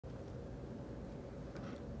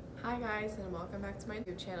Hi guys, and welcome back to my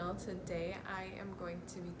YouTube channel. Today I am going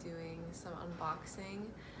to be doing some unboxing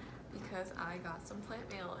because I got some plant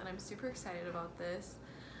mail and I'm super excited about this.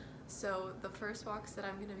 So the first box that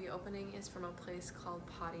I'm going to be opening is from a place called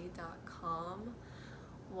Potty.com.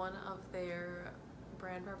 One of their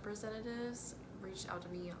brand representatives reached out to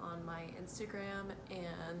me on my Instagram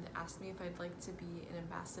and asked me if I'd like to be an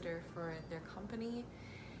ambassador for their company.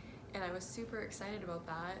 And I was super excited about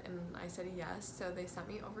that, and I said yes. So they sent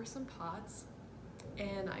me over some pots,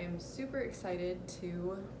 and I am super excited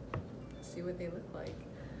to see what they look like.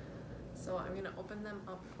 So I'm gonna open them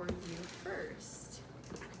up for you first.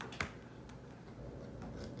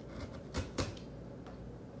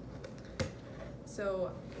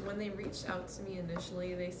 So when they reached out to me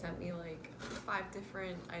initially, they sent me like 5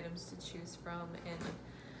 different items to choose from, and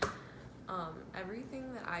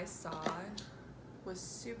everything that I saw was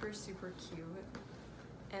super cute.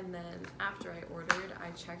 And then after I ordered,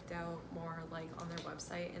 I checked out more like on their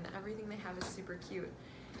website, and everything they have is super cute,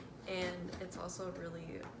 and it's also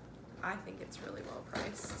really, I think it's really well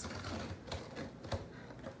priced.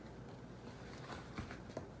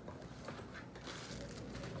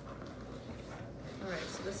 Alright,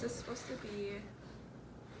 so this is supposed to be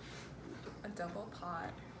a double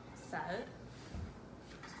pot set.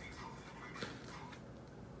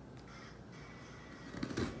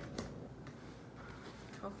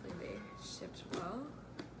 Hopefully they shipped well.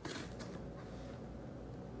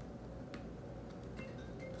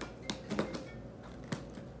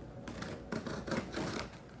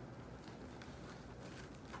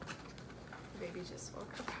 Baby just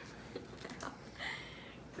woke up right now.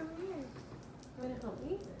 Come here. You wanna help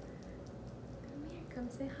me? Come here, come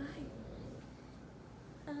say hi.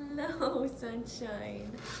 Hello,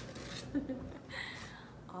 sunshine.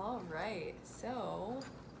 All right, so,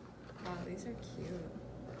 wow, these are cute.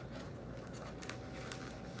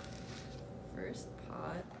 First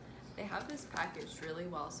pot, they have this packaged really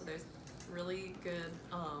well, so there's really good,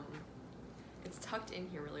 it's tucked in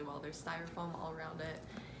here really well. There's styrofoam all around it,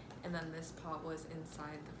 and then this pot was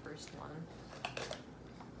inside the first one.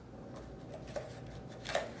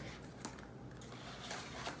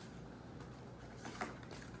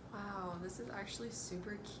 Wow, this is actually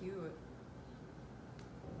super cute.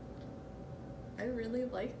 I really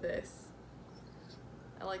like this.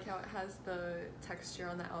 I like how it has the texture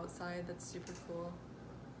on the outside. That's super cool.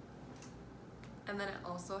 And then it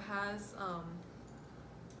also has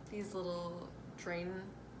these little drain,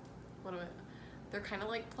 they're kind of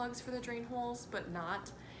like plugs for the drain holes, but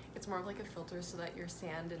not. It's more of like a filter so that your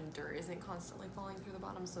sand and dirt isn't constantly falling through the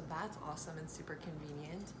bottom, so that's awesome and super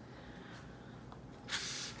convenient.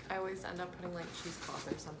 I always end up putting like cheesecloth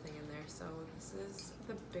or something in there, so this is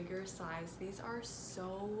the bigger size. These are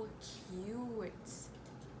so cute.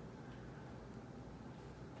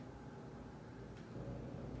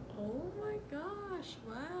 Oh my gosh,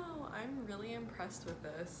 wow, I'm really impressed with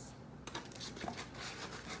this.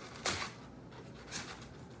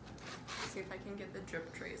 Let's see if I can get the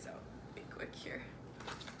drip trays out. Be quick here.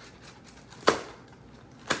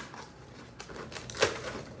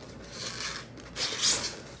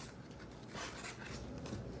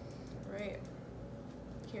 Right,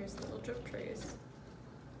 here's the little drip trays.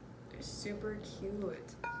 They're super cute.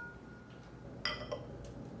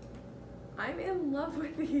 I'm in love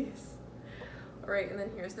with these. All right, and then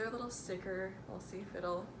here's their little sticker. I'll see if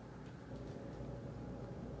it'll,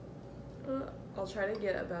 I'll try to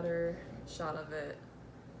get a better shot of it.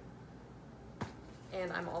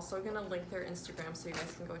 And I'm also gonna link their Instagram so you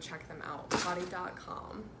guys can go check them out,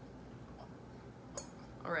 Potty.com.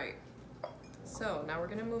 All right, so now we're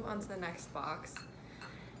gonna move on to the next box.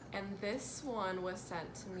 And this one was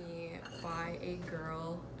sent to me by a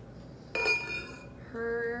girl.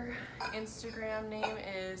 Her Instagram name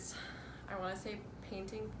is, I want to say,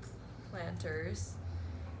 Painting Planters,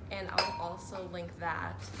 and I'll also link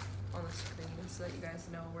that on the screen so that you guys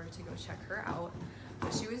know where to go check her out.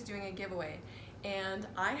 But she was doing a giveaway, and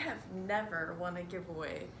I have never won a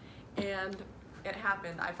giveaway, and it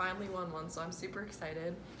happened. I finally won one, so I'm super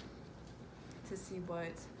excited to see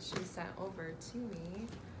what she sent over to me.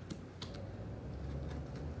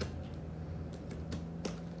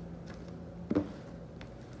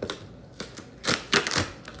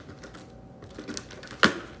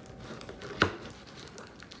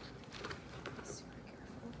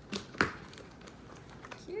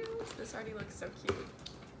 This already looks so cute.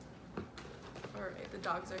 Alright, the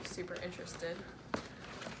dogs are super interested.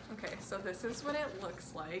 Okay, so this is what it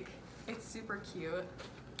looks like. It's super cute.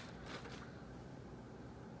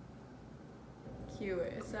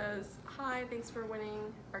 It says, "Hi, thanks for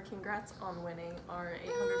winning, or congrats on winning our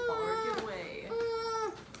 $800 giveaway."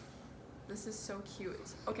 This is so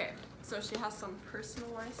cute. Okay, so she has some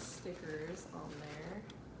personalized stickers on there.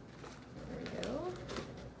 There we go.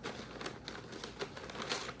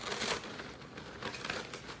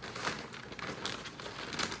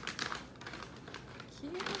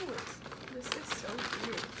 Cute. This is so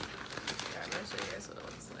cute. Yeah, I'm gonna show you guys what it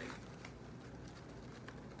looks like.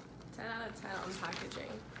 10 out of 10 on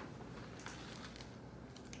packaging.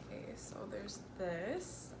 Okay, so there's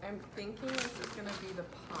this. I'm thinking this is gonna be the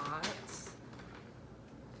pot.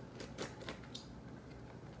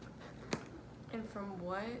 And from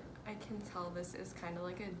what I can tell, this is kind of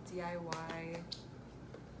like a DIY,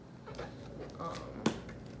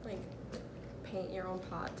 like paint your own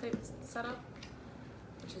pot type setup,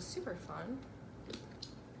 which is super fun.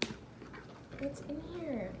 What's in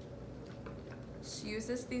here? She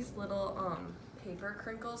uses these little paper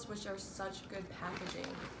crinkles, which are such good packaging.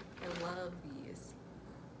 I love these.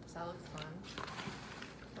 Does that look fun?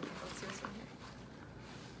 Okay, let's see what's in here.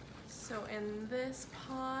 So in this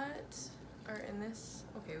pot, or in this,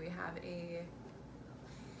 okay, we have a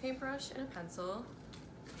paintbrush and a pencil.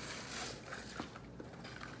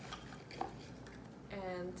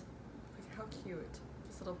 And look at how cute.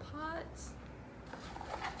 This little pot.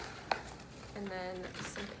 And then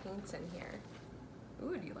some paints in here.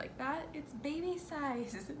 Ooh, do you like that? It's baby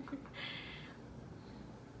size.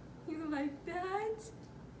 You like that?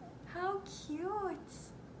 How cute.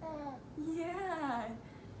 Yeah.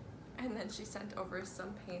 And then she sent over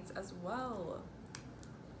some paints as well.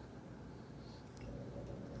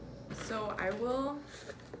 So I will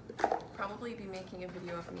probably be making a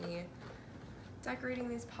video of me decorating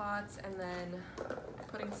these pots and then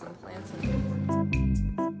putting some plants in them.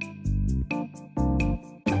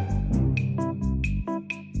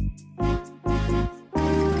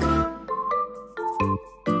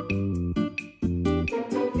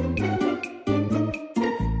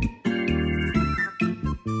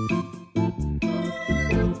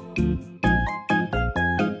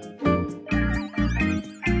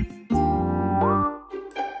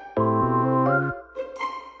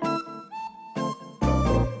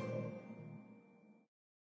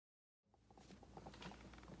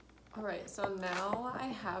 Alright, so now I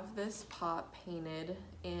have this pot painted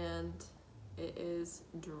and it is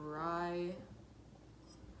dry.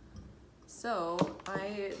 So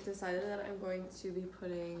I decided that I'm going to be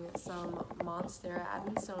putting some Monstera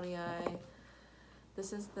Adansonii.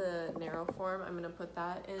 This is the narrow form. I'm going to put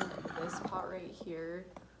that in this pot right here.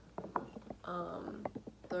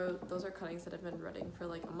 Those are cuttings that have been running for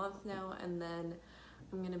like a month now, and then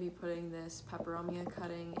I'm going to be putting this Peperomia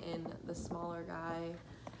cutting in the smaller guy.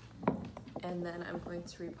 And then I'm going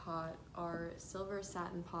to repot our silver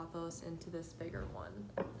satin pothos into this bigger one.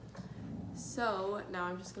 So now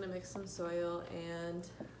I'm just gonna mix some soil and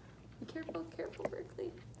be careful, careful,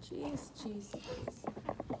 Berkeley. Jeez, jeez,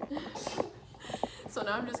 jeez. So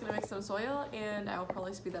now I'm just gonna mix some soil and I'll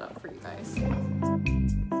probably speed that up for you guys.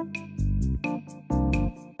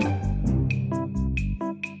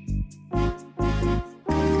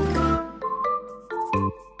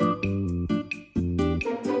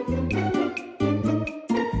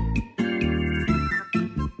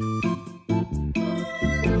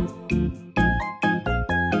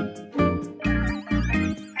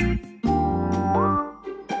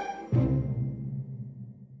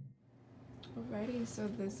 Alrighty, so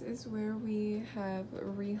this is where we have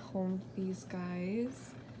rehomed these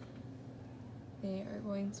guys. They are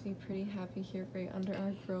going to be pretty happy here right under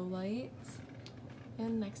our grow lights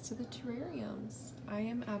and next to the terrariums. I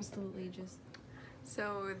am absolutely just...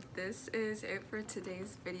 So this is it for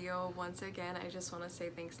today's video. Once again, I just want to say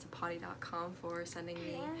thanks to Potty.com for sending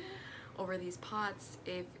me over these pots.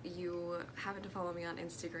 If you happen to follow me on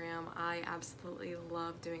Instagram, I absolutely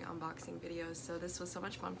love doing unboxing videos, so this was so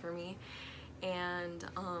much fun for me. And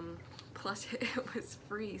plus it was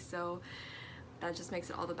free, so that just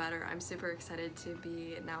makes it all the better. I'm super excited to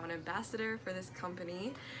be now an ambassador for this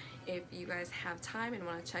company. If you guys have time and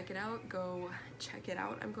want to check it out, go check it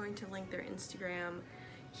out. I'm going to link their Instagram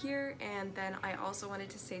here, and then I also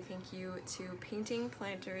wanted to say thank you to Painting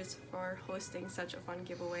Planters for hosting such a fun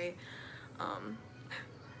giveaway.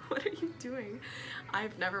 What are you doing?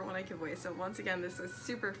 I've never won a giveaway, so once again, this was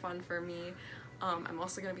super fun for me. I'm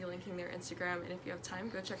also going to be linking their Instagram, and if you have time,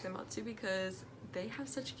 go check them out too, because they have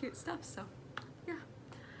such cute stuff. So yeah,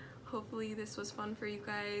 hopefully this was fun for you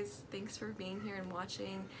guys. Thanks for being here and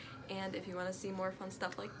watching, and if you want to see more fun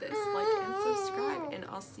stuff like this, like and subscribe, and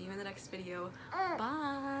I'll see you in the next video.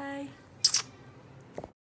 Bye!